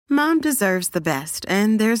Mom deserves the best,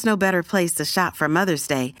 and there's no better place to shop for Mother's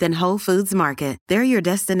Day than Whole Foods Market. They're your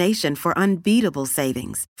destination for unbeatable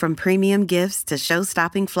savings, from premium gifts to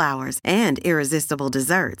show-stopping flowers and irresistible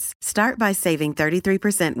desserts. Start by saving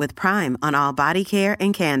 33% with Prime on all body care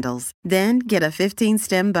and candles. Then get a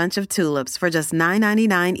 15-stem bunch of tulips for just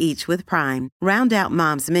 $9.99 each with Prime. Round out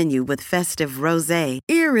Mom's menu with festive rosé,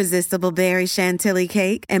 irresistible berry chantilly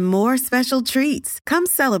cake, and more special treats. Come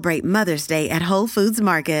celebrate Mother's Day at Whole Foods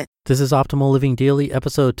Market. This is Optimal Living Daily,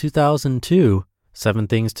 episode 2002, 7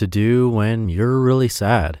 Things to Do When You're Really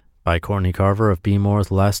Sad, by Courtney Carver of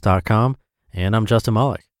BeMoreWithLess.com, and I'm Justin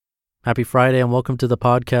Malik. Happy Friday and welcome to the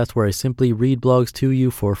podcast where I simply read blogs to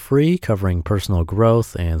you for free covering personal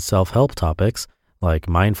growth and self-help topics like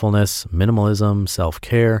mindfulness, minimalism,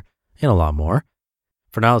 self-care, and a lot more.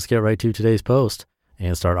 For now, let's get right to today's post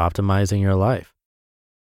and start optimizing your life.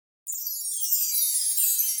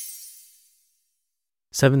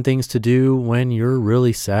 7 Things to Do When You're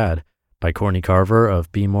Really Sad, by Courtney Carver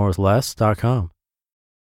of BeMoreWithLess.com.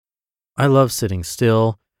 I love sitting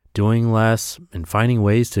still, doing less, and finding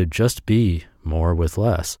ways to just be more with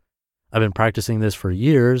less. I've been practicing this for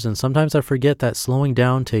years, and sometimes I forget that slowing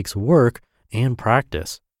down takes work and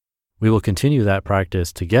practice. We will continue that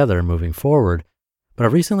practice together moving forward, but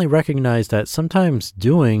I've recently recognized that sometimes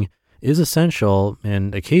doing is essential,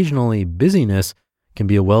 and occasionally busyness can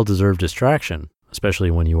be a well-deserved distraction,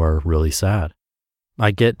 especially when you are really sad.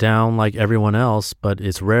 I get down like everyone else, but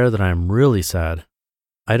it's rare that I'm really sad.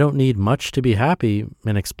 I don't need much to be happy,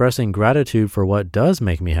 and expressing gratitude for what does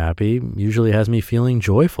make me happy usually has me feeling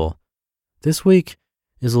joyful. This week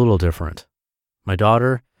is a little different. My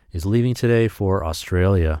daughter is leaving today for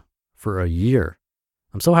Australia for a year.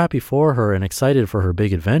 I'm so happy for her and excited for her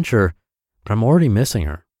big adventure, but I'm already missing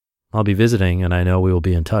her. I'll be visiting, and I know we will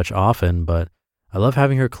be in touch often, but I love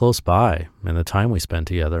having her close by and the time we spend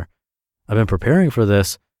together. I've been preparing for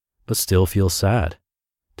this, but still feel sad.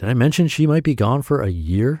 Did I mention she might be gone for a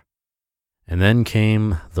year? And then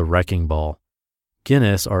came the wrecking ball.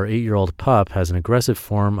 Guinness, our 8-year-old pup, has an aggressive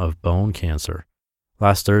form of bone cancer.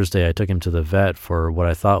 Last Thursday, I took him to the vet for what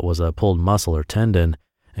I thought was a pulled muscle or tendon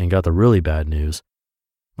and got the really bad news.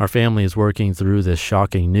 Our family is working through this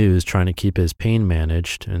shocking news, trying to keep his pain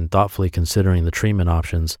managed and thoughtfully considering the treatment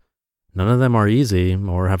options. None of them are easy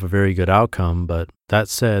or have a very good outcome, but that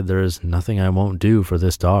said, there is nothing I won't do for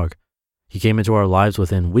this dog. He came into our lives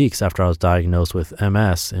within weeks after I was diagnosed with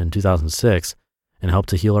MS in 2006 and helped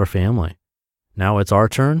to heal our family. Now it's our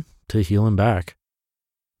turn to heal him back.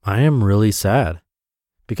 I am really sad.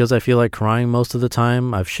 Because I feel like crying most of the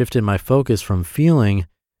time, I've shifted my focus from feeling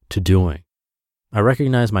to doing. I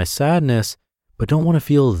recognize my sadness, but don't want to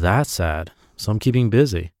feel that sad, so I'm keeping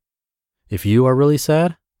busy. If you are really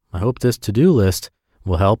sad, I hope this to-do list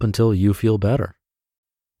will help until you feel better.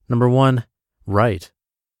 Number 1, write.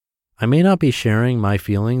 I may not be sharing my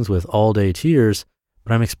feelings with all-day tears,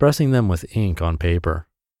 but I'm expressing them with ink on paper.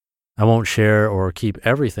 I won't share or keep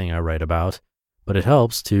everything I write about, but it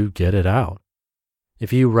helps to get it out.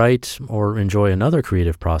 If you write or enjoy another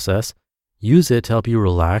creative process, use it to help you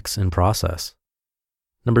relax and process.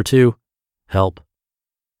 Number 2, help.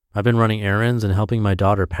 I've been running errands and helping my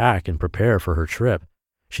daughter pack and prepare for her trip.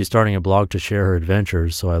 She's starting a blog to share her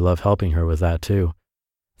adventures, so I love helping her with that too.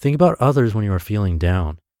 Think about others when you are feeling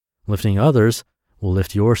down. Lifting others will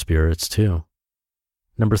lift your spirits too.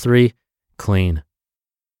 Number 3, clean.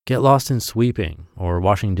 Get lost in sweeping or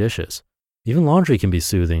washing dishes. Even laundry can be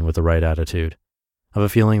soothing with the right attitude. I have a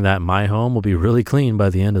feeling that my home will be really clean by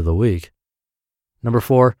the end of the week. Number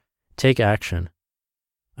 4, take action.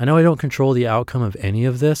 I know I don't control the outcome of any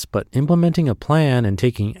of this, but implementing a plan and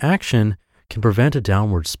taking action can prevent a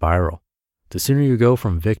downward spiral. The sooner you go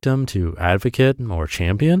from victim to advocate or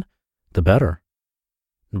champion, the better.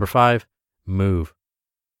 Number 5, move.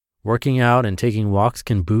 Working out and taking walks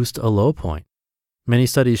can boost a low point. Many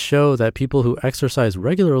studies show that people who exercise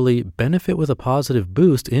regularly benefit with a positive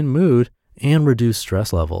boost in mood and reduce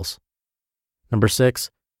stress levels. Number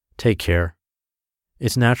 6, take care.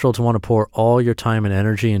 It's natural to want to pour all your time and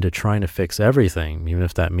energy into trying to fix everything, even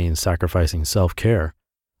if that means sacrificing self-care.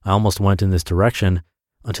 I almost went in this direction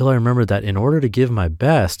until I remembered that in order to give my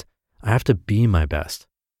best, I have to be my best.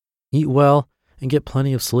 Eat well and get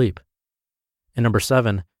plenty of sleep. And number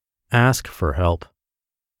 7, ask for help.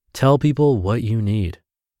 Tell people what you need.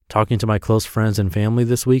 Talking to my close friends and family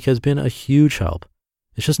this week has been a huge help.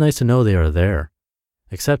 It's just nice to know they are there.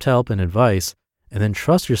 Accept help and advice, and then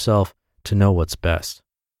trust yourself to know what's best.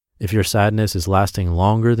 If your sadness is lasting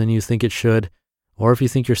longer than you think it should, or if you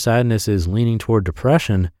think your sadness is leaning toward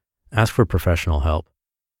depression, ask for professional help.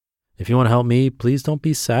 If you want to help me, please don't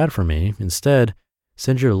be sad for me. Instead,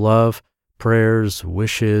 Send your love, prayers,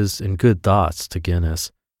 wishes, and good thoughts to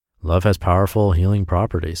Guinness. Love has powerful healing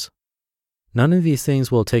properties. None of these things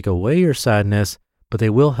will take away your sadness, but they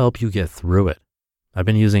will help you get through it. I've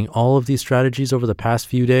been using all of these strategies over the past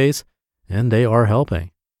few days, and they are helping.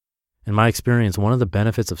 In my experience, one of the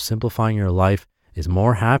benefits of simplifying your life is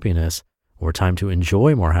more happiness or time to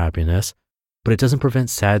enjoy more happiness, but it doesn't prevent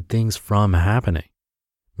sad things from happening.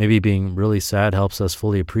 Maybe being really sad helps us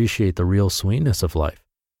fully appreciate the real sweetness of life.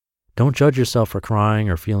 Don't judge yourself for crying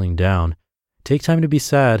or feeling down. Take time to be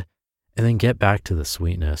sad and then get back to the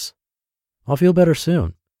sweetness. I'll feel better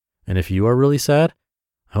soon. And if you are really sad,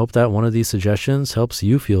 I hope that one of these suggestions helps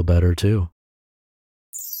you feel better too.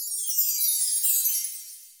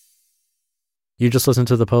 You just listened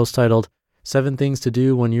to the post titled 7 Things to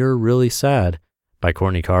Do When You're Really Sad by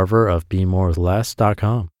Courtney Carver of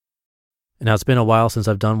BeMoreWithLess.com. And now it's been a while since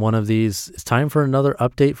I've done one of these. It's time for another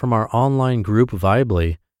update from our online group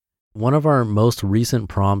Vibely. One of our most recent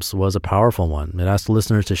prompts was a powerful one. It asked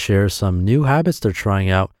listeners to share some new habits they're trying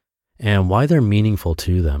out and why they're meaningful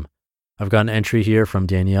to them. I've got an entry here from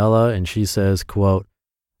Daniela, and she says, quote,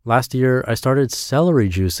 "Last year, I started celery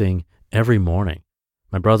juicing every morning.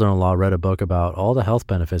 My brother-in-law read a book about all the health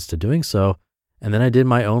benefits to doing so, and then I did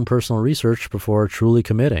my own personal research before truly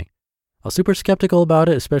committing. I was super skeptical about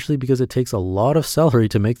it, especially because it takes a lot of celery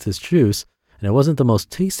to make this juice, and it wasn't the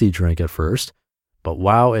most tasty drink at first, but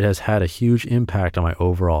wow, it has had a huge impact on my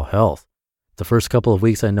overall health. The first couple of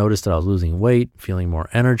weeks, I noticed that I was losing weight, feeling more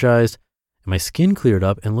energized, and my skin cleared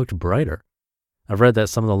up and looked brighter. I've read that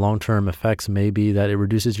some of the long-term effects may be that it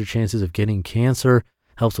reduces your chances of getting cancer,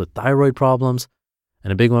 helps with thyroid problems,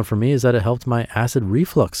 and a big one for me is that it helped my acid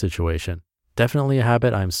reflux situation. Definitely a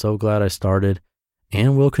habit I'm so glad I started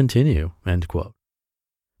and will continue," end quote.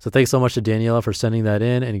 So thanks so much to Daniela for sending that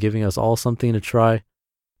in and giving us all something to try.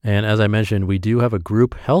 And as I mentioned, we do have a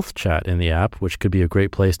group health chat in the app, which could be a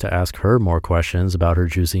great place to ask her more questions about her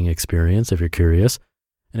juicing experience if you're curious.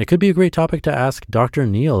 And it could be a great topic to ask Dr.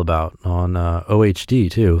 Neil about on OHD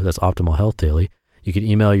too. That's Optimal Health Daily. You can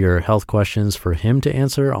email your health questions for him to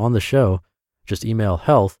answer on the show. Just email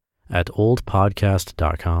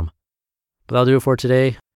health@oldpodcast.com. But that'll do it for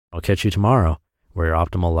today. I'll catch you tomorrow, where your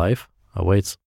optimal life awaits.